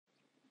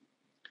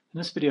In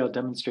this video, I'll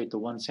demonstrate the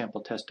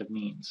one-sample test of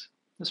means.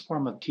 This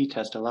form of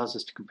t-test allows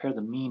us to compare the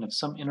mean of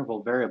some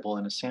interval variable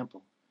in a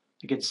sample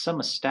against some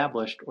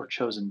established or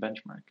chosen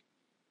benchmark.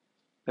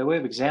 By way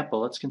of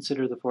example, let's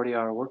consider the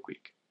 40-hour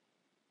workweek.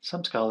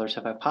 Some scholars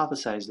have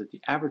hypothesized that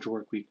the average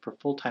workweek for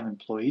full-time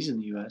employees in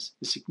the U.S.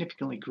 is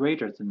significantly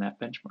greater than that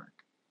benchmark.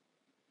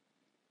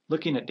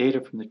 Looking at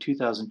data from the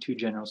 2002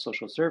 General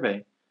Social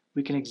Survey,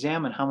 we can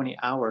examine how many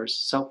hours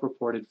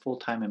self-reported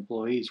full-time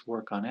employees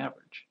work on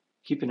average.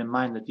 Keeping in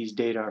mind that these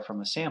data are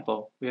from a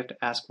sample, we have to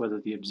ask whether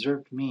the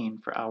observed mean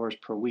for hours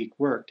per week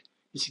worked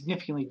is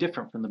significantly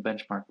different from the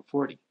benchmark of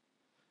 40.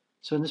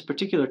 So in this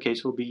particular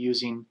case, we'll be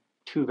using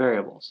two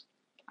variables.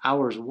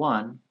 Hours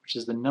 1, which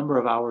is the number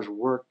of hours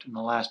worked in the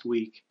last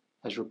week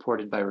as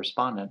reported by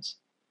respondents.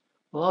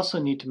 We'll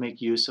also need to make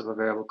use of a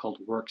variable called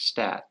work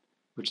stat,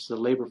 which is the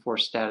labor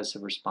force status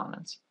of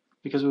respondents,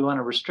 because we want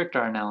to restrict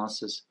our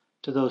analysis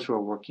to those who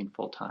are working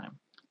full-time.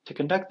 To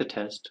conduct the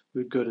test,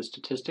 we would go to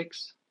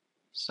Statistics,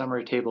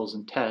 Summary Tables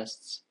and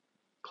Tests,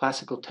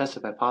 Classical Test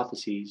of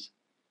Hypotheses,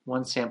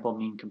 One Sample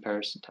Mean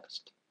Comparison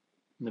Test.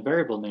 In the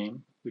variable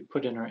name, we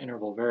put in our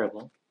interval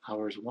variable,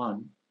 hours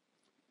 1.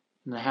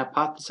 In the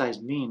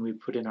hypothesized mean, we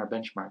put in our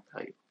benchmark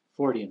value,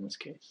 40 in this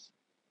case.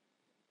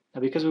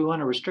 Now, because we want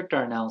to restrict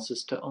our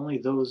analysis to only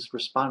those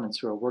respondents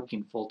who are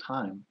working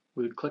full-time,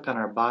 we would click on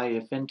our By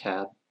If In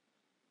tab,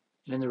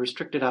 and in the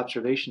Restricted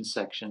Observations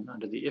section,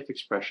 under the if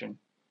expression,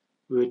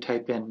 we would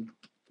type in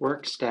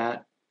work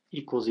stat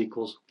equals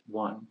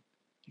 1.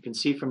 You can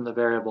see from the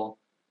variable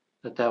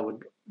that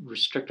would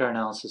restrict our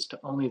analysis to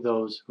only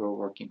those who are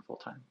working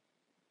full-time.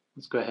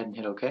 Let's go ahead and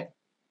hit OK.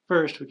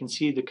 First, we can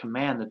see the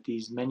command that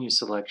these menu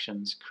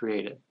selections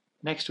created.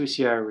 Next, we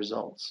see our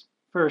results.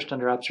 First,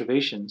 under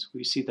Observations,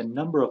 we see the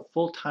number of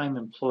full-time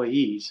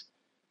employees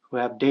who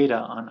have data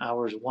on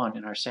hours 1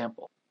 in our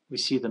sample. We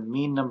see the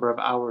mean number of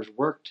hours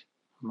worked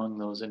among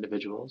those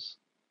individuals,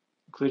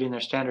 including their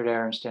standard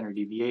error and standard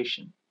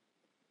deviation.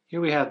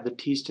 Here we have the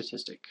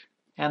t-statistic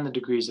and the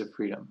degrees of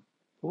freedom.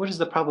 But what is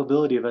the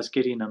probability of us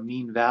getting a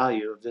mean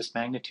value of this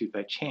magnitude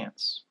by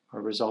chance, or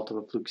a result of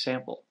a fluke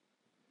sample?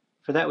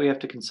 For that, we have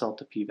to consult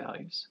the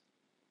p-values.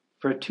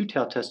 For a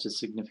two-tailed test of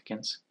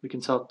significance, we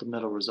consult the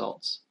middle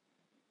results,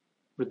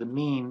 where the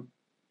mean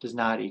does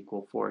not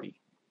equal 40.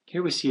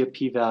 Here we see a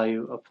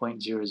p-value of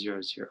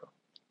 0.000.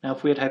 Now,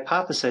 if we had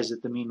hypothesized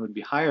that the mean would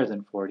be higher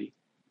than 40,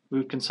 we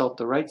would consult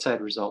the right side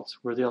results,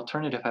 where the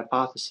alternative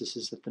hypothesis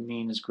is that the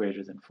mean is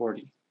greater than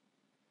 40.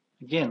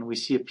 Again, we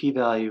see a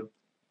p-value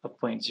of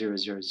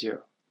 0.000.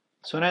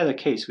 So in either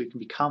case, we can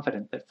be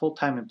confident that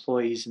full-time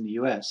employees in the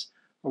U.S.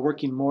 are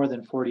working more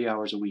than 40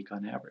 hours a week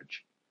on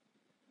average.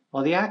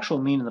 While the actual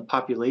mean in the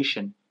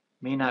population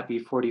may not be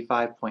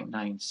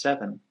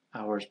 45.97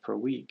 hours per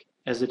week,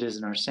 as it is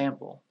in our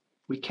sample,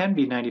 we can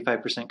be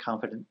 95%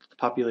 confident that the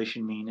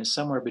population mean is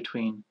somewhere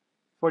between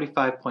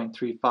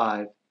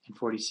 45.35 and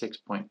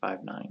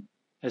 46.59,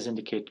 as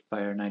indicated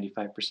by our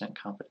 95%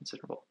 confidence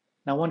interval.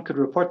 Now, one could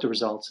report the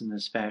results in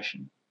this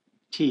fashion.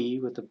 T,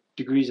 with the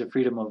degrees of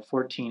freedom of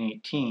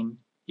 1418,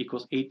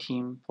 equals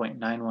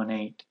 18.918,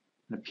 and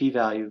a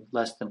p-value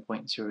less than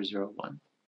 0.001.